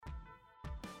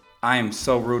I am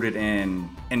so rooted in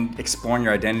exploring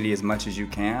your identity as much as you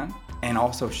can, and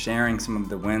also sharing some of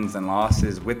the wins and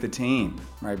losses with the team,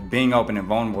 right? Being open and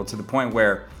vulnerable to the point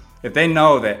where if they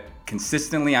know that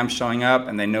consistently I'm showing up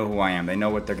and they know who I am, they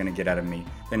know what they're gonna get out of me,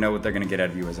 they know what they're gonna get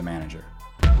out of you as a manager.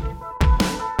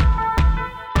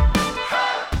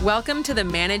 Welcome to the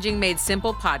Managing Made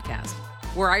Simple podcast,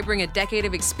 where I bring a decade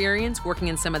of experience working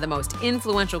in some of the most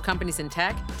influential companies in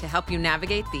tech to help you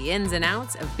navigate the ins and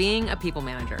outs of being a people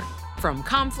manager. From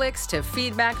conflicts to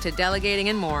feedback to delegating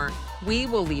and more, we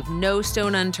will leave no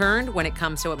stone unturned when it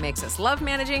comes to what makes us love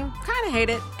managing, kind of hate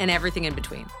it, and everything in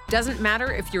between. Doesn't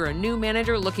matter if you're a new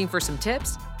manager looking for some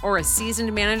tips or a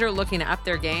seasoned manager looking to up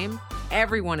their game,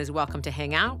 everyone is welcome to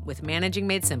hang out with Managing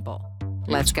Made Simple.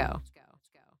 Let's go.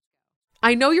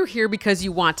 I know you're here because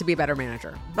you want to be a better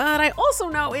manager, but I also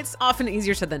know it's often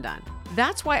easier said than done.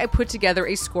 That's why I put together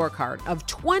a scorecard of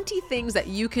 20 things that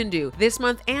you can do this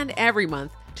month and every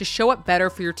month to show up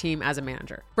better for your team as a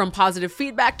manager. From positive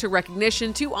feedback to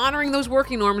recognition to honoring those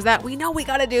working norms that we know we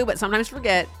gotta do but sometimes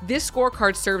forget, this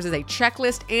scorecard serves as a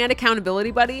checklist and accountability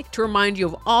buddy to remind you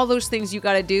of all those things you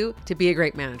gotta do to be a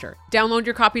great manager. Download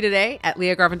your copy today at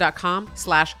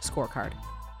leahgarvin.com/scorecard.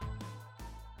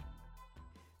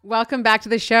 Welcome back to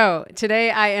the show. Today,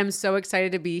 I am so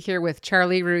excited to be here with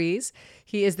Charlie Ruiz.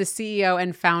 He is the CEO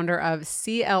and founder of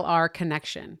CLR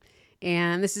Connection.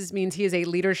 And this means he is a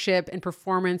leadership and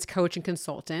performance coach and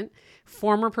consultant,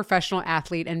 former professional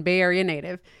athlete and Bay Area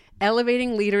native,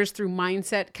 elevating leaders through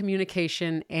mindset,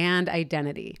 communication, and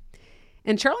identity.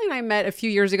 And Charlie and I met a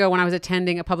few years ago when I was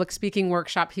attending a public speaking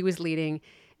workshop he was leading.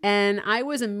 And I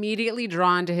was immediately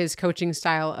drawn to his coaching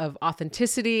style of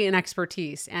authenticity and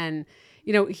expertise. And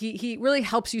you know, he really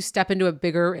helps you step into a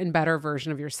bigger and better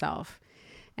version of yourself.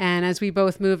 And as we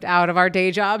both moved out of our day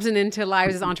jobs and into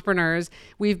lives as entrepreneurs,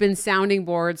 we've been sounding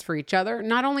boards for each other,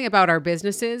 not only about our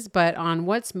businesses, but on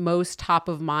what's most top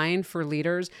of mind for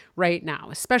leaders right now,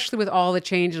 especially with all the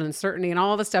change and uncertainty and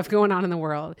all the stuff going on in the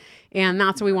world. And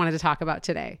that's what we wanted to talk about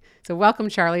today. So welcome,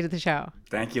 Charlie, to the show.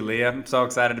 Thank you, Leah. I'm so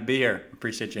excited to be here.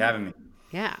 Appreciate you having me.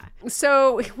 Yeah.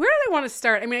 So where do I want to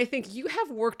start? I mean, I think you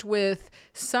have worked with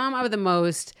some of the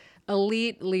most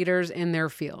elite leaders in their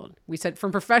field. We said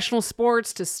from professional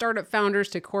sports to startup founders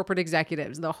to corporate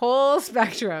executives, the whole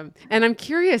spectrum. And I'm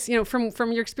curious, you know,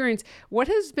 from your experience, what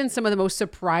has been some of the most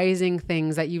surprising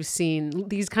things that you've seen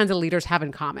these kinds of leaders have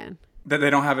in common? That they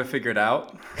don't have it figured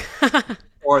out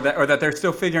or that they're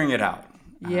still figuring it out.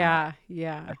 Yeah.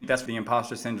 I think that's the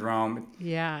imposter syndrome.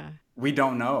 Yeah. We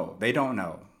don't know. They don't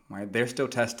know. Right? They're still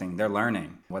testing, they're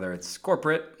learning, whether it's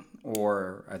corporate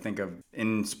or I think of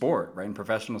in sport, right? In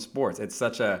professional sports. It's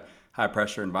such a high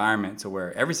pressure environment to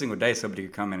where every single day somebody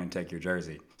could come in and take your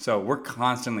jersey. So we're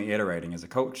constantly iterating as a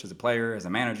coach, as a player, as a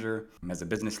manager, as a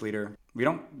business leader.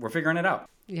 We're figuring it out.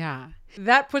 Yeah.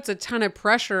 That puts a ton of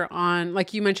pressure on,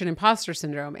 like you mentioned, imposter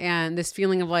syndrome and this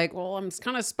feeling of like, well, I'm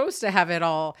kind of supposed to have it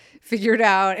all figured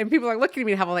out. And people are looking at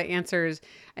me to have all the answers.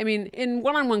 I mean, in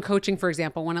one-on-one coaching, for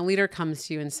example, when a leader comes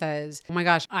to you and says, oh my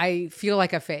gosh, I feel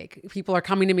like a fake. People are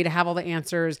coming to me to have all the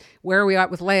answers. Where are we at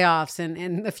with layoffs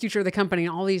and the future of the company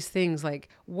and all these things? Like,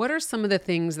 what are some of the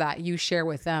things that you share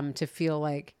with them to feel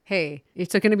like, hey,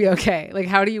 it's going to be okay? Like,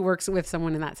 how do you work with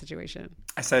someone in that situation?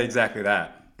 I say exactly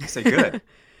that. I say good.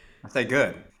 I say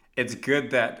good. It's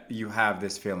good that you have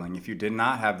this feeling. If you did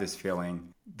not have this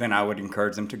feeling, then I would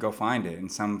encourage them to go find it in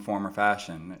some form or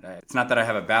fashion. It's not that I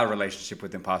have a bad relationship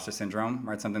with imposter syndrome,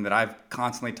 right? Something that I've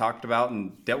constantly talked about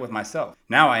and dealt with myself.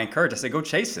 Now I say, go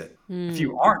chase it. If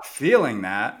you aren't feeling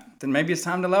that, then maybe it's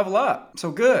time to level up. So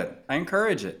good. I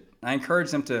encourage it. I encourage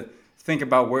them to think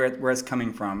about where it's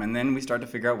coming from. And then we start to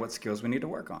figure out what skills we need to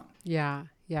work on. Yeah.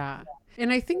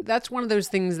 And I think that's one of those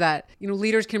things that, you know,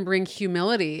 leaders can bring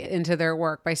humility into their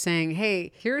work by saying,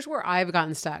 hey, here's where I've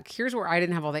gotten stuck. Here's where I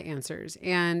didn't have all the answers.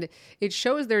 And it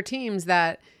shows their teams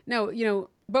that, no, you know,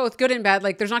 both good and bad,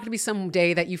 like there's not going to be some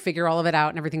day that you figure all of it out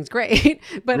and everything's great,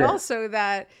 but also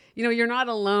that, you know, you're not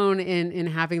alone in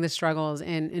having the struggles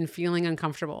and feeling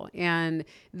uncomfortable. And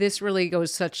this really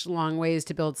goes such long ways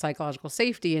to build psychological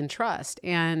safety and trust.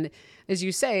 And as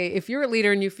you say, if you're a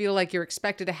leader and you feel like you're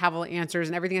expected to have all the answers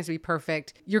and everything has to be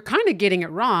perfect, you're kind of getting it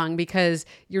wrong because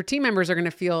your team members are going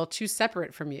to feel too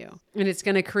separate from you and it's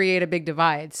going to create a big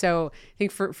divide. So I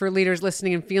think for leaders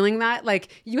listening and feeling that, like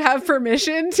you have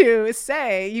permission to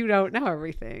say you don't know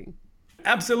everything.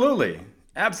 Absolutely.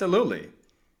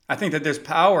 I think that there's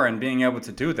power in being able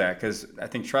to do that because I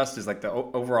think trust is like the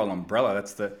overall umbrella.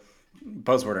 That's the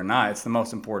buzzword or not. It's the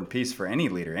most important piece for any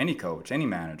leader, any coach, any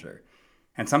manager.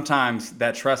 And sometimes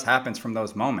that trust happens from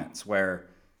those moments where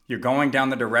you're going down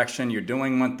the direction, you're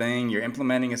doing one thing, you're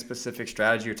implementing a specific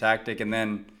strategy or tactic, and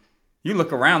then You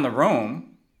look around the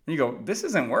room and you go, this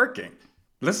isn't working.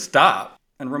 Let's stop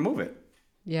and remove it.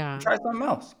 Yeah. Try something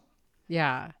else.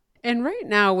 Yeah. And right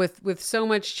now with so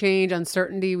much change,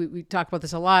 uncertainty, we talk about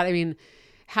this a lot. I mean,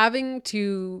 having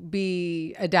to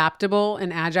be adaptable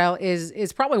and agile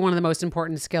is probably one of the most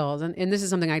important skills. And this is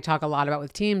something I talk a lot about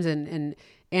with teams and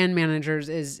managers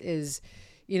is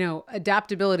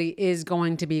adaptability is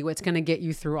going to be what's going to get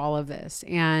you through all of this.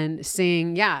 And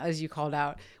seeing, as you called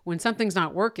out, when something's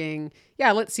not working,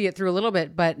 let's see it through a little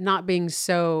bit, but not being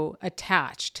so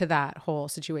attached to that whole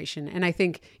situation. And I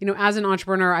think, as an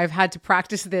entrepreneur, I've had to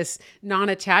practice this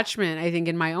non-attachment, I think,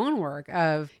 in my own work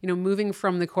of, moving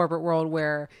from the corporate world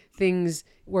where things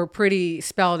were pretty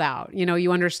spelled out.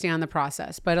 You understand the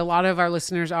process, but a lot of our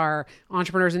listeners are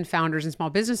entrepreneurs and founders and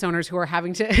small business owners who are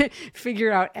having to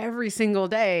figure out every single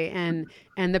day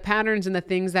and the patterns and the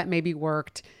things that maybe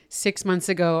worked 6 months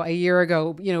ago, a year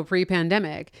ago,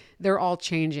 pre-pandemic, they're all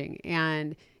changing.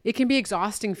 And it can be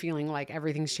exhausting feeling like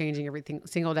everything's changing every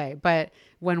single day. But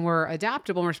when we're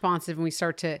adaptable and responsive and we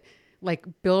start to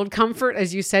build comfort,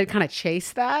 as you said, kind of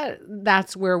chase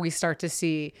that's where we start to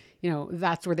see,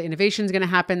 that's where the innovation is going to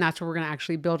happen. That's where we're going to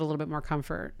actually build a little bit more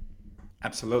comfort.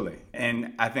 Absolutely.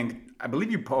 And I believe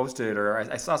you posted, or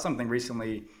I saw something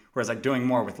recently where it's like doing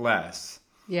more with less.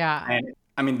 Yeah. And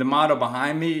I mean, the motto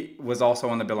behind me was also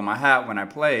on the bill of my hat when I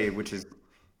played, which is,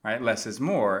 right, less is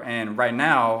more. And right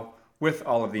now, with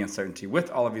all of the uncertainty,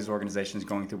 with all of these organizations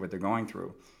going through what they're going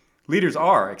through, leaders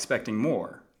are expecting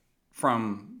more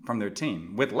from their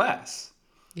team with less.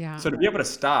 Yeah. So to be able to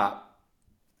stop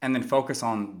and then focus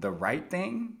on the right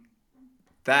thing,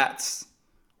 that's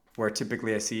where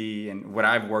typically I see, and what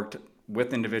I've worked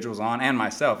with individuals on and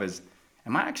myself is,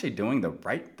 am I actually doing the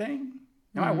right thing?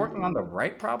 Am I working on the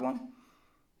right problem?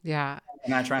 Yeah.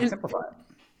 And I try and simplify it.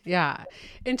 Yeah.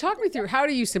 And talk me through, how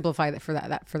do you simplify that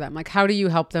for them? Like, how do you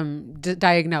help them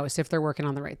diagnose if they're working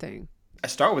on the right thing? I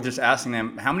start with just asking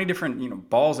them, how many different,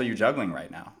 balls are you juggling right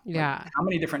now? Yeah. Like, how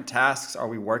many different tasks are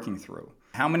we working through?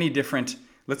 How many different,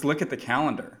 let's look at the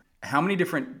calendar. How many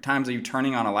different times are you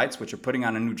turning on a light switch or putting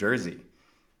on a new jersey?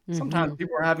 Mm-hmm. Sometimes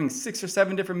people are having 6 or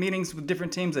 7 different meetings with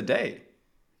different teams a day.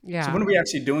 Yeah. So when are we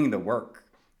actually doing the work?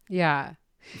 Yeah.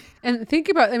 And think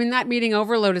about, that meeting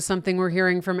overload is something we're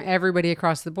hearing from everybody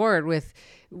across the board with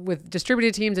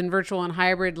distributed teams and virtual and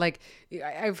hybrid. Like,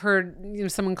 I've heard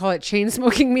someone call it chain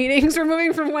smoking meetings. We're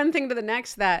moving from one thing to the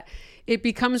next, that it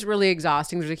becomes really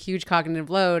exhausting. There's a huge cognitive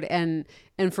load. And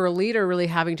for a leader really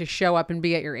having to show up and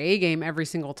be at your A game every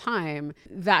single time,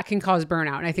 that can cause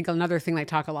burnout. And I think another thing I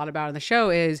talk a lot about in the show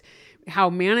is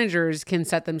how managers can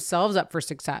set themselves up for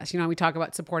success. We talk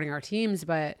about supporting our teams,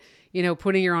 but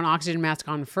putting your own oxygen mask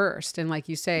on first. And like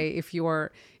you say, if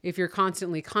you're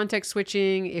constantly context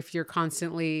switching, if you're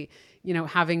constantly,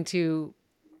 having to,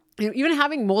 even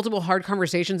having multiple hard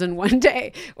conversations in one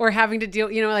day, or having to deal,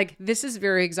 this is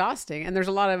very exhausting. And there's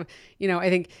a lot of, I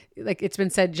think, like it's been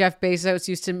said, Jeff Bezos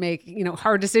used to make,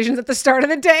 hard decisions at the start of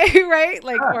the day, right?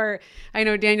 Or I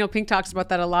know Daniel Pink talks about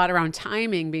that a lot around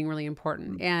timing being really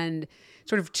important, and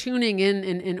sort of tuning in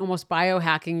and almost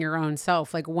biohacking your own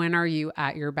self. Like, when are you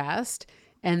at your best?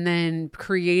 And then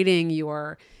creating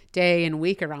your day and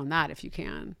week around that if you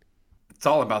can. It's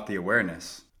all about the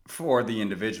awareness for the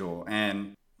individual.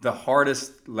 And the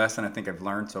hardest lesson I think I've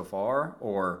learned so far,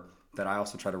 or that I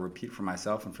also try to repeat for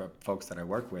myself and for folks that I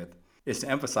work with, is to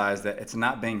emphasize that it's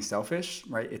not being selfish,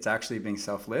 right? It's actually being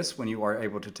selfless when you are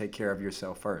able to take care of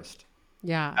yourself first.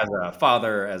 Yeah. As a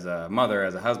father, as a mother,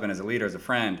 as a husband, as a leader, as a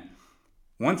friend,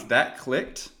 once that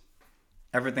clicked,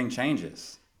 everything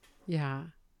changes. Yeah.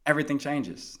 Everything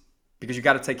changes because you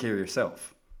got to take care of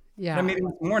yourself. Yeah. I had a meeting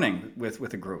this morning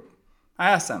with a group.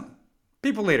 I asked them,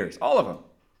 people leaders, all of them,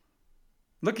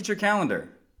 look at your calendar.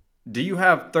 Do you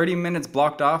have 30 minutes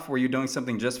blocked off where you're doing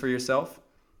something just for yourself?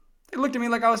 They looked at me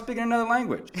like I was speaking another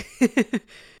language. It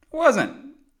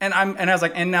wasn't. And I was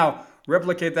like, and now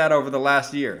replicate that over the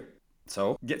last year.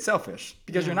 So get selfish,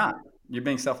 because you're not. You're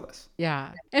being selfless.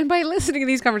 Yeah. And by listening to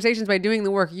these conversations, by doing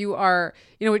the work, you are,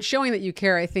 it's showing that you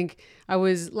care. I think I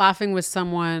was laughing with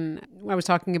someone, I was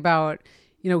talking about,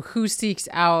 who seeks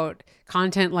out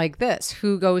content like this,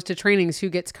 who goes to trainings, who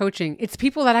gets coaching. It's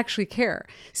people that actually care.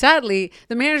 Sadly,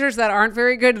 the managers that aren't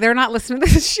very good, they're not listening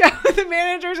to this show. The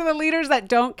managers and the leaders that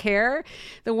don't care,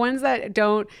 the ones that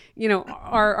don't,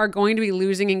 are going to be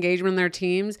losing engagement in their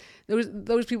teams.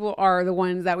 Those people are the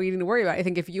ones that we need to worry about. I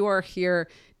think if you are here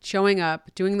showing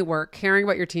up, doing the work, caring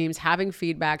about your teams, having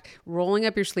feedback, rolling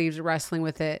up your sleeves, wrestling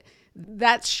with it,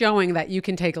 that's showing that you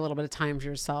can take a little bit of time for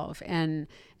yourself. And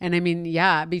I mean,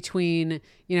 yeah, between,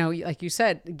 like you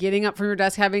said, getting up from your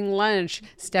desk, having lunch,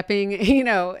 stepping,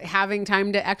 having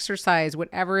time to exercise,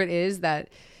 whatever it is that,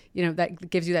 that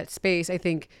gives you that space. I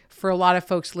think for a lot of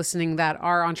folks listening that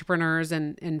are entrepreneurs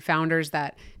and founders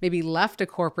that maybe left a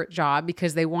corporate job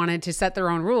because they wanted to set their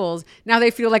own rules, now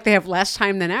they feel like they have less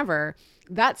time than ever.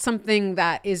 That's something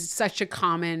that is such a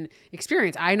common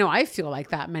experience. I know I feel like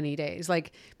that many days.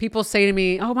 Like people say to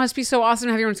me, oh, it must be so awesome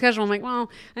to have your own schedule. I'm like,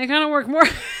 well, I kind of work more.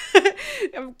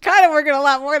 I'm kind of working a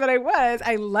lot more than I was.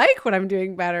 I like what I'm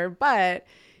doing better, but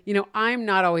I'm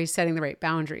not always setting the right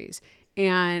boundaries.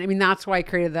 And I mean, that's why I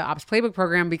created the Ops Playbook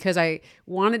program, because I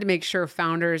wanted to make sure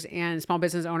founders and small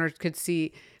business owners could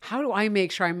see, how do I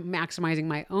make sure I'm maximizing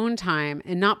my own time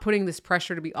and not putting this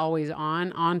pressure to be always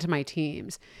onto my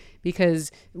teams?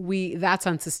 Because that's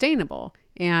unsustainable.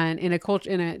 And in a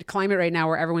climate right now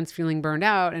where everyone's feeling burned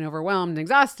out and overwhelmed and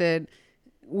exhausted,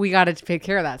 we got to take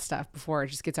care of that stuff before it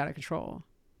just gets out of control.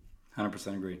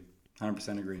 100% agree.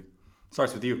 100% agree.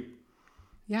 Starts with you.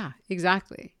 Yeah,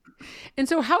 exactly. And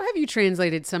so how have you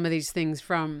translated some of these things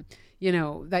from,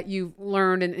 that you've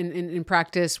learned in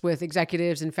practice with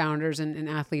executives and founders and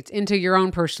athletes into your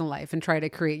own personal life and try to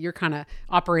create your kind of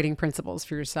operating principles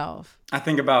for yourself? I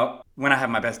think about when I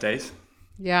have my best days.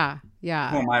 Yeah.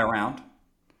 Yeah. Who am I around?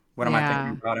 What am I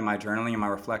thinking about? Am I journaling? Am I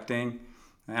reflecting?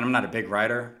 And I'm not a big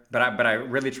writer, but I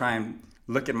really try and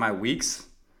look at my weeks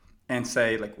and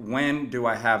say, like, when do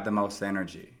I have the most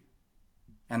energy?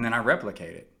 And then I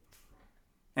replicate it.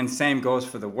 And same goes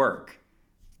for the work.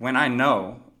 When I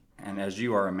know, and as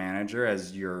you are a manager,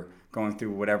 as you're going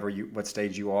through what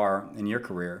stage you are in your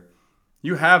career,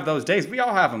 you have those days. We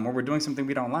all have them where we're doing something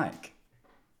we don't like.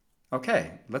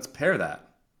 Okay, let's pair that.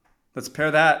 Let's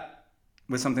pair that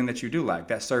with something that you do like,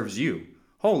 that serves you,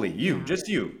 wholly, just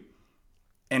you.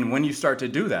 And when you start to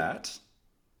do that,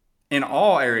 in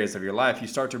all areas of your life, you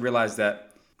start to realize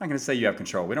that, I'm not going to say you have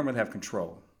control. We don't really have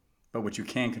control. But what you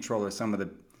can control are some of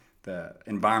the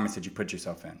environments that you put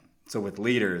yourself in. So with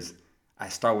leaders, I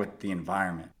start with the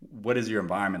environment. What does your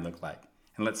environment look like?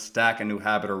 And let's stack a new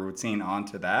habit or routine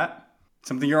onto that.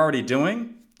 Something you're already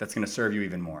doing that's going to serve you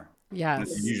even more. Yes. And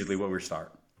that's usually where we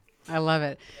start. I love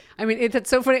it. I mean, it's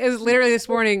so funny. It was literally this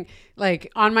morning,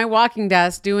 like on my walking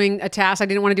desk doing a task I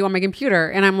didn't want to do on my computer.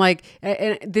 And I'm like,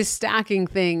 and this stacking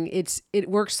thing, it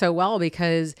works so well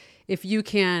because if you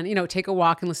can, take a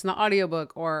walk and listen to the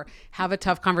audiobook or have a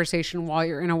tough conversation while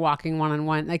you're in a walking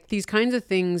one-on-one, like these kinds of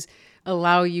things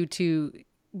allow you to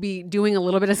be doing a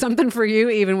little bit of something for you,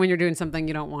 even when you're doing something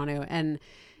you don't want to. And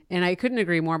I couldn't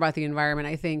agree more about the environment.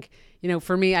 I think,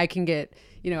 for me, I can get,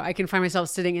 I can find myself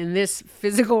sitting in this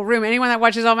physical room. Anyone that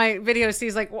watches all my videos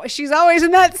sees like, she's always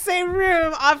in that same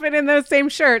room, often in those same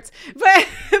shirts. But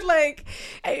like,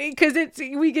 because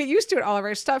we get used to it. All of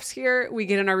our stuff's here. We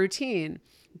get in our routine.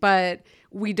 But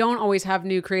we don't always have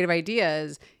new creative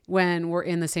ideas when we're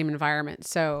in the same environment.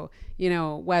 So,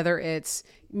 whether it's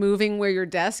moving where your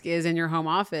desk is in your home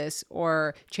office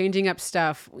or changing up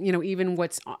stuff, even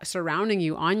what's surrounding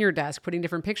you on your desk, putting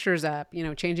different pictures up,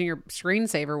 changing your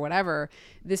screensaver, whatever,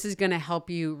 this is going to help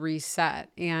you reset.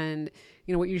 And,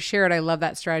 what you shared, I love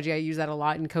that strategy. I use that a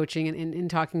lot in coaching and in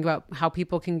talking about how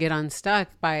people can get unstuck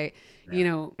by,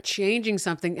 changing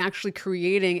something, actually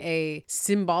creating a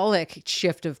symbolic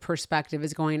shift of perspective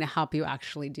is going to help you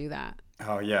actually do that.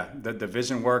 Oh yeah. The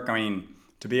vision work, I mean,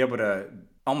 to be able to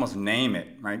almost name it,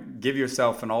 right? Give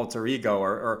yourself an alter ego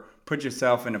or put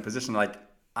yourself in a position like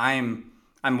I'm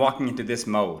walking into this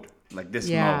mode, like this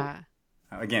mode.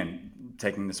 Again,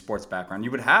 taking the sports background,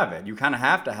 you would have it. You kind of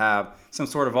have to have some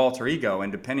sort of alter ego.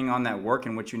 And depending on that work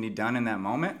and what you need done in that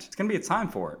moment, it's going to be a time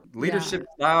for it. Leadership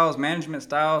styles, management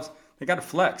styles, they got to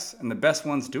flex. And the best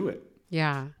ones do it.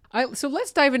 Yeah. So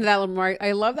let's dive into that a little more.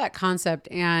 I love that concept.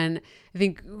 And I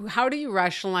think, how do you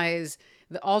rationalize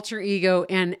the alter ego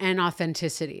and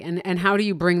authenticity? And how do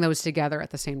you bring those together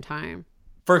at the same time?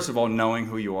 First of all, knowing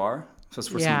who you are. So it's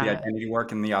for some of the identity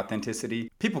work and the authenticity.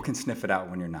 People can sniff it out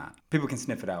when you're not.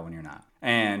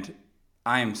 And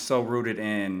I am so rooted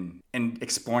in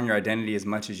exploring your identity as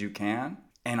much as you can,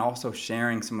 and also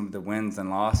sharing some of the wins and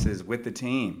losses with the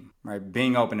team, right?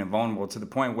 Being open and vulnerable to the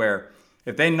point where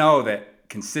if they know that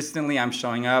consistently I'm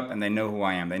showing up and they know who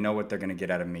I am, they know what they're going to get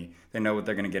out of me, they know what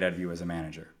they're going to get out of you as a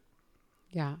manager.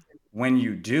 Yeah. When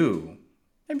you do,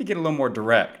 maybe get a little more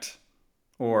direct,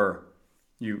 or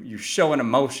you show an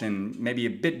emotion maybe a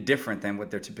bit different than what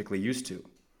they're typically used to,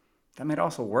 that might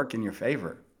also work in your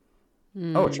favor.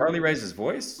 Oh, Charlie raised his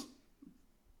voice?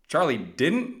 Charlie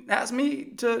didn't ask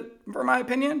me for my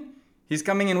opinion? He's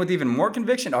coming in with even more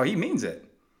conviction? Oh, he means it.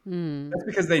 That's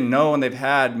because they know and they've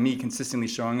had me consistently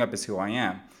showing up as who I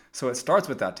am. So it starts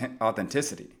with that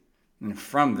authenticity. And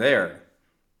from there,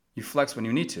 you flex when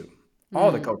you need to.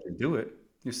 All the coaches do it.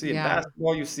 You see it in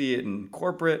basketball, you see it in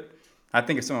corporate. I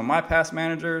think of some of my past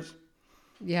managers,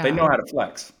 they know how to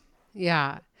flex.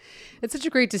 Yeah. It's such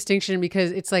a great distinction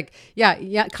because it's like,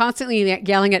 constantly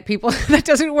yelling at people that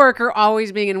doesn't work or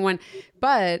always being in one.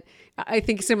 But I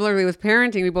think similarly with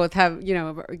parenting, we both have,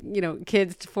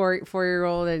 kids,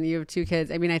 4-year-old and you have 2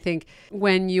 kids. I mean, I think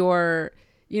when you're,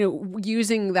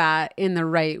 using that in the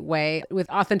right way with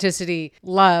authenticity,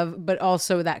 love, but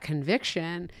also that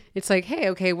conviction, it's like, hey,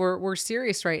 okay, we're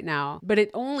serious right now. But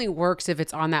it only works if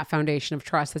it's on that foundation of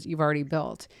trust that you've already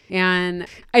built. And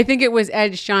I think it was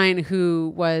Ed Schein,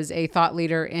 who was a thought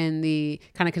leader in the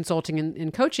kind of consulting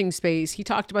and coaching space. He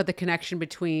talked about the connection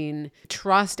between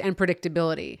trust and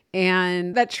predictability.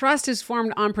 And that trust is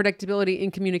formed on predictability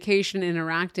in communication and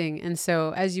interacting. And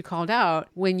so as you called out,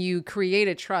 when you create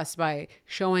a trust by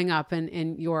showing up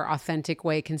in your authentic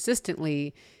way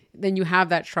consistently, then you have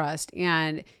that trust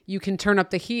and you can turn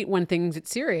up the heat when things get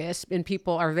serious and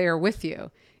people are there with you.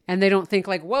 And they don't think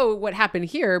like, whoa, what happened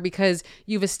here? Because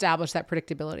you've established that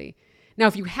predictability. Now,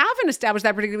 if you haven't established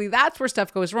that predictability, that's where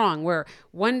stuff goes wrong, where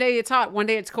one day it's hot, one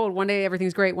day it's cold, one day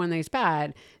everything's great, one day it's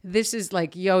bad. This is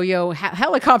like yo-yo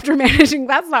helicopter managing.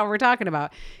 That's not what we're talking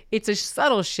about. It's a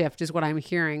subtle shift is what I'm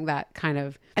hearing, that kind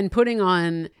of, and putting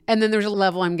on, and then there's a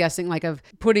level I'm guessing like of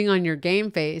putting on your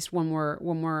game face when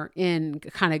we're in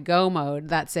kind of go mode.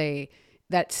 That's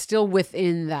still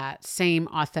within that same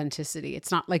authenticity. It's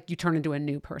not like you turn into a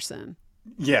new person.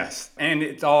 Yes. And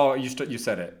it's all, you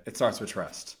said it. It starts with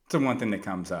trust. It's the one thing that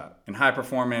comes up. In high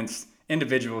performance,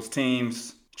 individuals,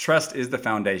 teams, trust is the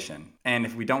foundation. And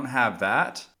if we don't have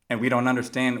that, and we don't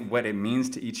understand what it means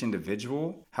to each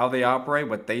individual, how they operate,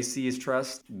 what they see as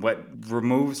trust, what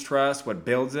removes trust, what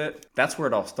builds it, that's where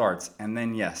it all starts. And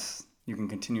then, yes, you can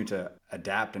continue to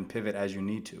adapt and pivot as you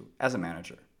need to as a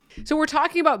manager. So we're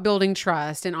talking about building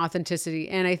trust and authenticity.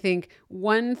 And I think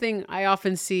one thing I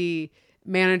often see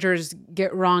managers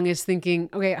get wrong is thinking,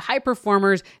 okay, high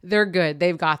performers, they're good.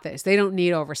 They've got this. They don't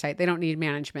need oversight. They don't need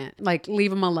management. Like,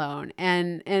 leave them alone.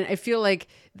 And I feel like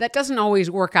that doesn't always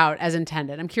work out as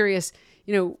intended. I'm curious,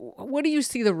 what do you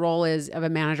see the role is of a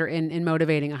manager in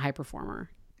motivating a high performer?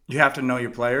 You have to know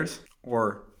your players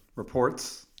or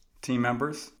reports, team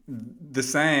members. The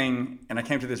saying, and I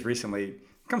came to this recently,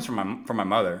 comes from my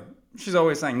mother. She's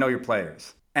always saying, know your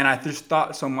players. And I just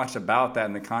thought so much about that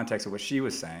in the context of what she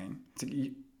was saying.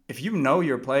 If you know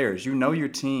your players, you know your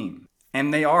team,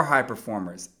 and they are high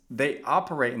performers, they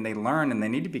operate and they learn and they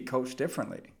need to be coached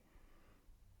differently.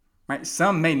 Right?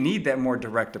 Some may need that more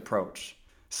direct approach.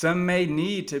 Some may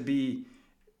need to be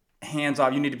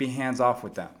hands-off. You need to be hands-off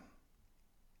with them.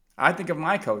 I think of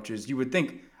my coaches, you would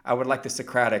think I would like the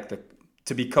Socratic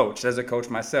to be coached as a coach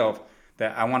myself,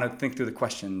 that I want to think through the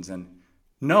questions and,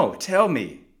 no, tell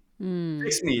me.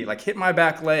 Fix me, like hit my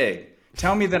back leg.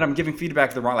 Tell me that I'm giving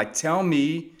feedback the wrong, like tell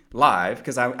me live,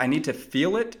 because I need to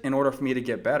feel it in order for me to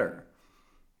get better.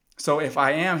 So if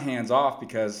I am hands off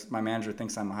because my manager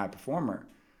thinks I'm a high performer,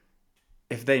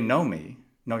 if they know me,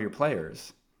 know your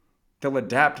players, they'll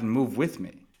adapt and move with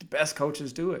me. The best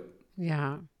coaches do it.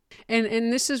 Yeah.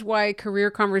 And this is why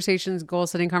career conversations, goal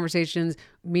setting conversations,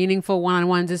 meaningful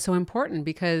one-on-ones is so important,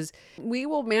 because we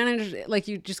will manage, like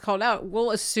you just called out,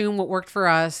 we'll assume what worked for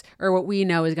us or what we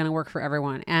know is going to work for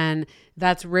everyone. And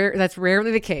that's rare. That's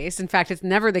rarely the case. In fact, it's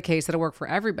never the case that it'll work for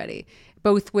everybody,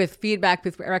 both with feedback,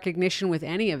 with recognition, with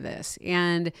any of this.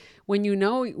 And when you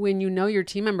know your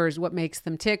team members, what makes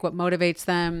them tick, what motivates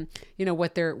them,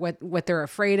 what they're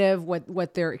afraid of,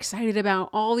 what they're excited about,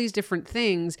 all these different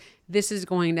things, this is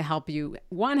going to help you,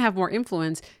 1, have more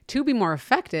influence, 2, be more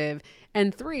effective,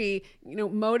 and 3,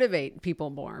 motivate people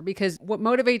more. Because what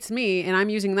motivates me, and I'm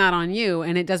using that on you,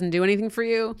 and it doesn't do anything for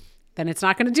you, then it's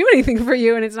not going to do anything for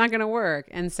you and it's not going to work.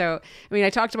 And so, I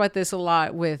talked about this a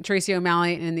lot with Tracy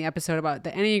O'Malley in the episode about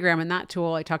the Enneagram and that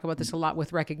tool. I talk about this a lot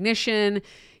with recognition.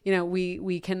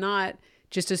 We cannot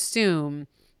just assume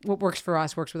what works for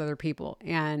us works with other people.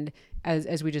 And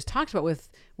as we just talked about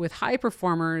with high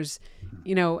performers,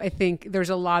 I think there's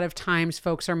a lot of times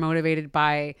folks are motivated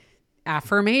by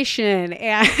affirmation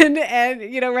and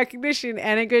recognition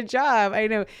and a good job. I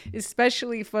know,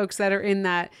 especially folks that are in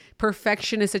that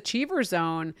perfectionist achiever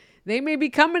zone, they may be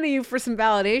coming to you for some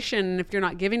validation. If you're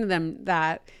not giving them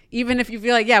that, even if you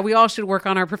feel like, yeah, we all should work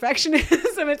on our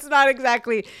perfectionism, it's not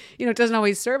exactly, it doesn't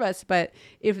always serve us. But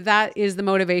if that is the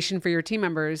motivation for your team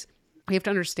members, you have to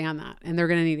understand that, and they're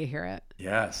going to need to hear it.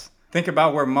 Yes. Think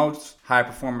about where most high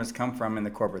performers come from in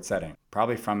the corporate setting.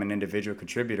 Probably from an individual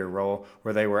contributor role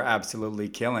where they were absolutely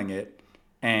killing it.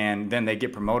 And then they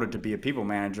get promoted to be a people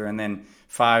manager. And then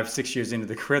 5-6 years into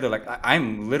the career, they're like,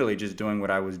 I'm literally just doing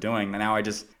what I was doing. And now I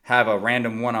just have a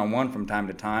random one-on-one from time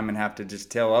to time and have to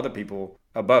just tell other people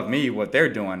above me what they're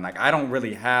doing. Like, I don't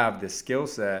really have this skill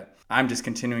set. I'm just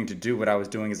continuing to do what I was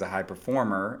doing as a high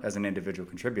performer, as an individual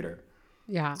contributor.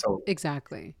 Yeah, so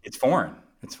exactly. It's foreign.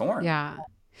 It's foreign. Yeah.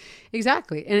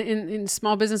 Exactly. And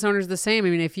small business owners the same. I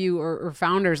mean, if you or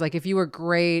founders, like if you were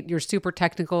great, you're super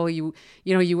technical, you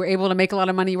were able to make a lot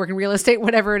of money, you work in real estate,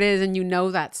 whatever it is, and you know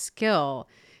that skill,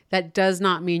 that does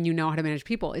not mean you know how to manage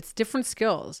people. It's different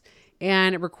skills.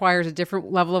 And it requires a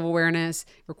different level of awareness,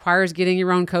 requires getting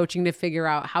your own coaching to figure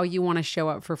out how you want to show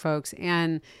up for folks.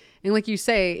 And like you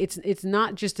say, it's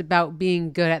not just about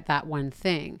being good at that one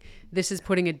thing. This is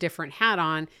putting a different hat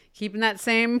on, keeping that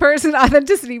same person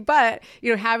authenticity, but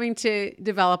having to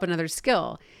develop another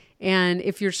skill. And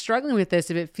if you're struggling with this,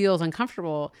 if it feels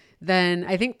uncomfortable, then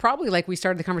I think probably like we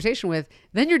started the conversation with,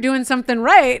 then you're doing something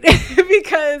right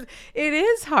because it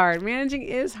is hard. Managing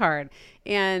is hard.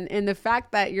 And the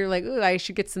fact that you're like, ooh, I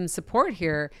should get some support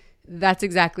here. That's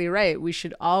exactly right. We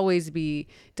should always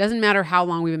doesn't matter how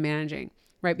long we've been managing,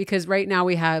 right? Because right now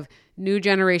we have new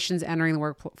generations entering the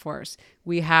workforce.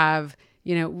 We have,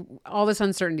 all this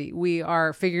uncertainty. We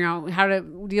are figuring out how to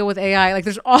deal with AI. Like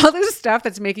there's all this stuff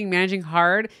that's making managing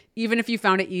hard, even if you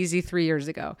found it easy 3 years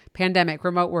ago. Pandemic,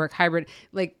 remote work, hybrid,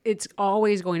 like it's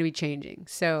always going to be changing.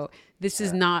 So this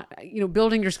is not,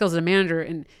 building your skills as a manager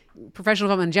and professional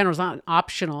development in general is not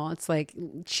optional. It's like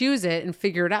choose it and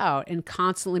figure it out and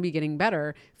constantly be getting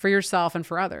better for yourself and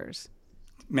for others.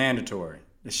 Mandatory.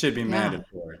 It should be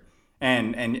mandatory.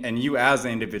 And you as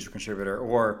an individual contributor,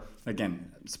 or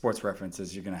again, sports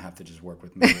references, you're going to have to just work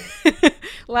with me.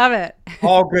 Love it.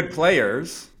 All good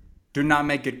players do not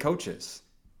make good coaches,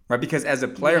 right? Because as a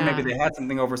player, maybe they had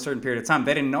something over a certain period of time.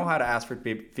 They didn't know how to ask for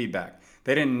feedback.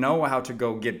 They didn't know how to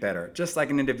go get better, just like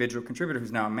an individual contributor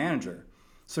who's now a manager.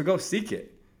 So go seek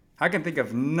it. I can think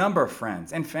of a number of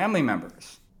friends and family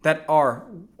members that are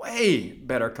way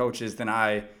better coaches than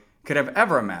I could have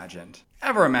ever imagined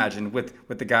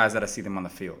with the guys that I see them on the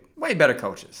field. Way better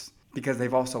coaches because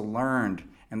they've also learned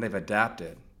and they've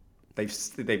adapted.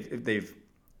 They've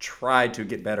tried to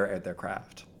get better at their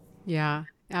craft. Yeah,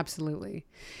 absolutely.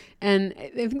 And I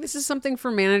think this is something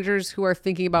for managers who are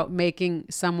thinking about making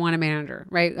someone a manager,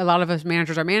 right? A lot of us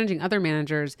managers are managing other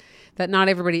managers, that not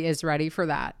everybody is ready for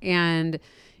that. And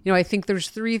I think there's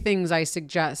 3 things I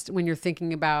suggest when you're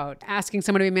thinking about asking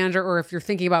someone to be a manager, or if you're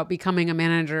thinking about becoming a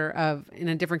manager in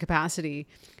a different capacity.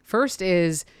 First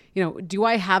is, do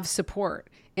I have support?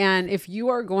 And if you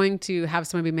are going to have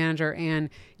someone be a manager and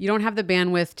you don't have the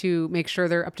bandwidth to make sure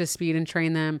they're up to speed and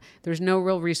train them, there's no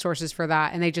real resources for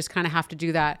that, and they just kind of have to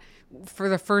do that for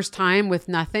the first time with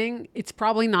nothing, it's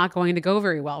probably not going to go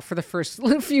very well for the first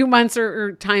few months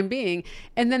or time being.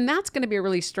 And then that's going to be a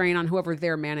really strain on whoever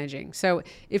they're managing. So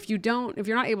if you're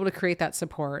not able to create that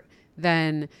support,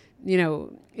 then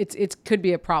it could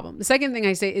be a problem. The second thing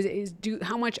I say is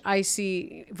how much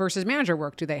IC versus manager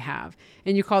work do they have?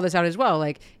 And you call this out as well.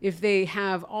 Like if they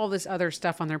have all this other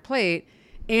stuff on their plate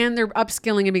and they're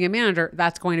upskilling and being a manager,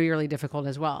 that's going to be really difficult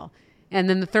as well. And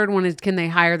then the third one is, can they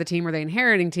hire the team or the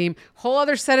inheriting team? Whole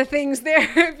other set of things there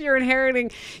if you're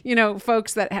inheriting,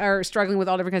 folks that are struggling with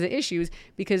all different kinds of issues,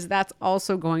 because that's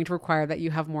also going to require that you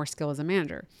have more skill as a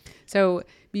manager. So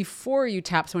before you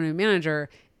tap someone to be a manager,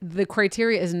 the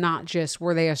criteria is not just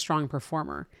were they a strong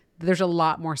performer. There's a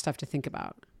lot more stuff to think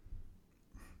about.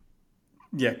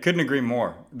 Yeah, couldn't agree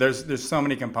more. There's so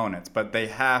many components, but they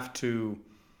have to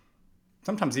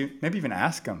sometimes maybe even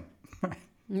ask them.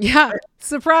 Yeah,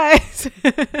 surprise.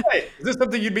 Hey, is this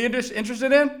something you'd be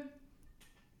interested in?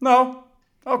 No.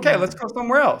 Okay, let's go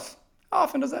somewhere else. How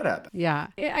often does that happen? Yeah,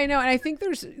 I know. And I think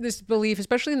there's this belief,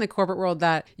 especially in the corporate world,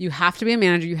 that you have to be a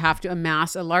manager. You have to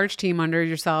amass a large team under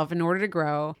yourself in order to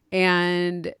grow.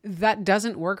 And that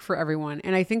doesn't work for everyone.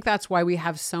 And I think that's why we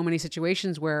have so many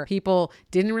situations where people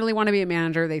didn't really want to be a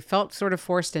manager. They felt sort of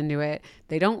forced into it.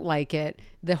 They don't like it.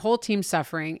 The whole team's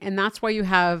suffering. And that's why you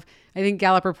have, I think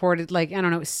Gallup reported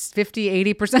 50,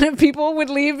 80% of people would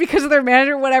leave because of their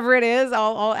manager, whatever it is.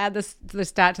 I'll add the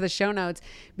stat to the show notes,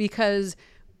 because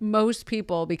most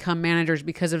people become managers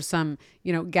because of some,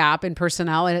 gap in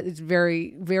personnel. And it's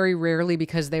very, very rarely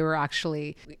because they were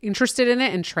actually interested in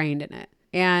it and trained in it.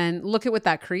 And look at what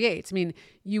that creates. I mean,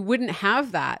 you wouldn't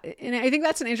have that. And I think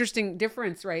that's an interesting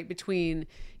difference, right? Between,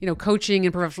 coaching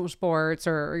in professional sports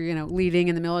or leading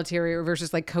in the military or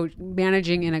versus like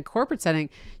managing in a corporate setting.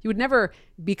 You would never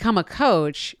become a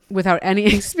coach without any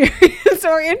experience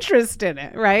or interest in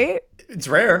it, right? It's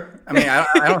rare. I mean, I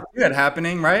don't see that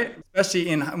happening, right?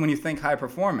 Especially when you think high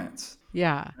performance.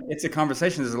 Yeah. It's a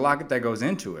conversation. There's a lot that goes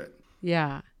into it.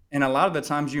 Yeah. And a lot of the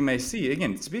times you may see,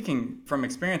 again, speaking from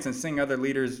experience and seeing other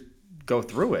leaders go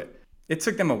through it, it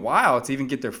took them a while to even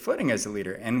get their footing as a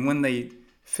leader. And when they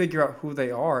figure out who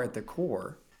they are at the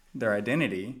core, their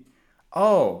identity,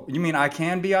 oh, you mean I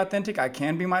can be authentic? I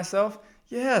can be myself?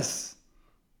 Yes.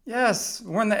 Yes.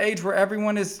 We're in the age where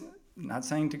everyone is, not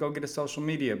saying to go get a social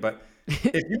media, but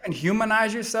if you can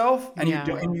humanize yourself and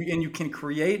you can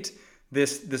create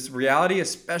this reality,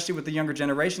 especially with the younger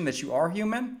generation, that you are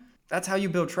human, that's how you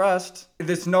build trust.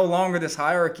 There's no longer this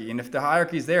hierarchy. And if the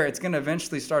hierarchy is there, it's going to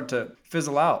eventually start to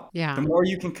fizzle out. Yeah. The more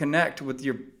you can connect with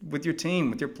your team,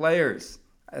 with your players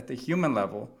at the human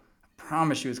level, I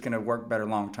promise you it's going to work better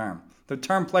long term. The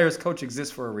term players coach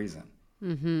exists for a reason.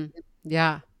 Mm-hmm.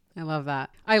 Yeah. I love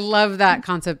that. I love that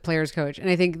concept, players coach. And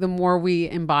I think the more we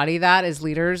embody that as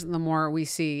leaders, the more we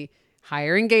see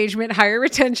higher engagement, higher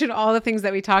retention, all the things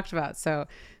that we talked about. So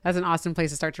that's an awesome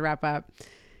place to start to wrap up.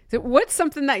 So what's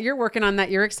something that you're working on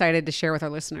that you're excited to share with our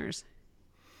listeners?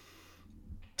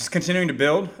 Just continuing to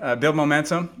build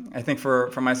momentum. I think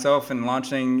for myself in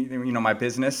launching, my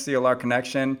business, CLR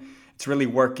Connection, it's really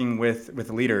working with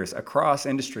leaders across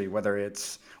industry, whether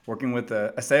it's working with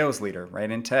a sales leader, right,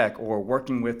 in tech, or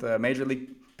working with a major league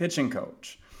pitching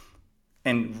coach,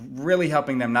 and really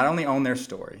helping them not only own their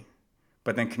story,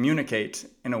 but then communicate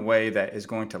in a way that is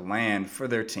going to land for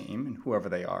their team and whoever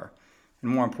they are. And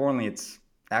more importantly, it's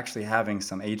actually having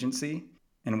some agency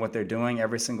in what they're doing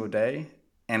every single day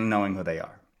and knowing who they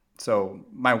are. So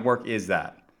my work is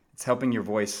that. It's helping your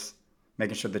voice,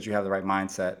 making sure that you have the right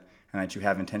mindset and that you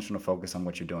have intentional focus on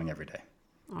what you're doing every day.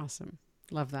 Awesome.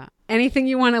 Love that. Anything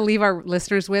you want to leave our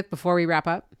listeners with before we wrap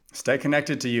up? Stay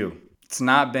connected to you. It's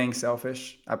not being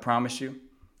selfish, I promise you.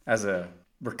 As a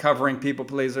recovering people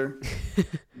pleaser,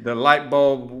 the light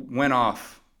bulb went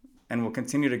off and will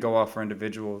continue to go off for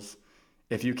individuals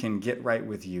if you can get right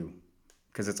with you,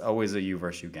 because it's always a you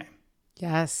versus you game.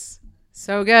 Yes.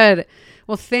 So good.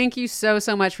 Well, thank you so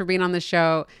much for being on the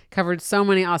show. Covered so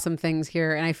many awesome things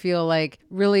here. And I feel like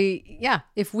really,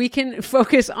 if we can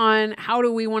focus on how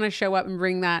do we want to show up and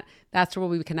bring that, that's where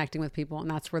we'll be connecting with people. And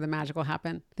that's where the magic will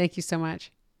happen. Thank you so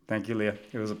much. Thank you, Leah.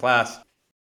 It was a blast.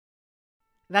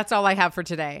 That's all I have for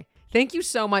today. Thank you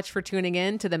so much for tuning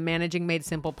in to the Managing Made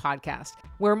Simple podcast,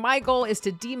 where my goal is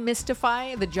to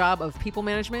demystify the job of people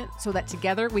management so that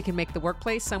together we can make the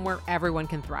workplace somewhere everyone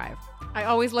can thrive. I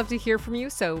always love to hear from you,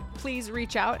 so please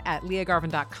reach out at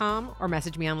leahgarvin.com or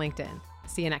message me on LinkedIn.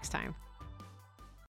 See you next time.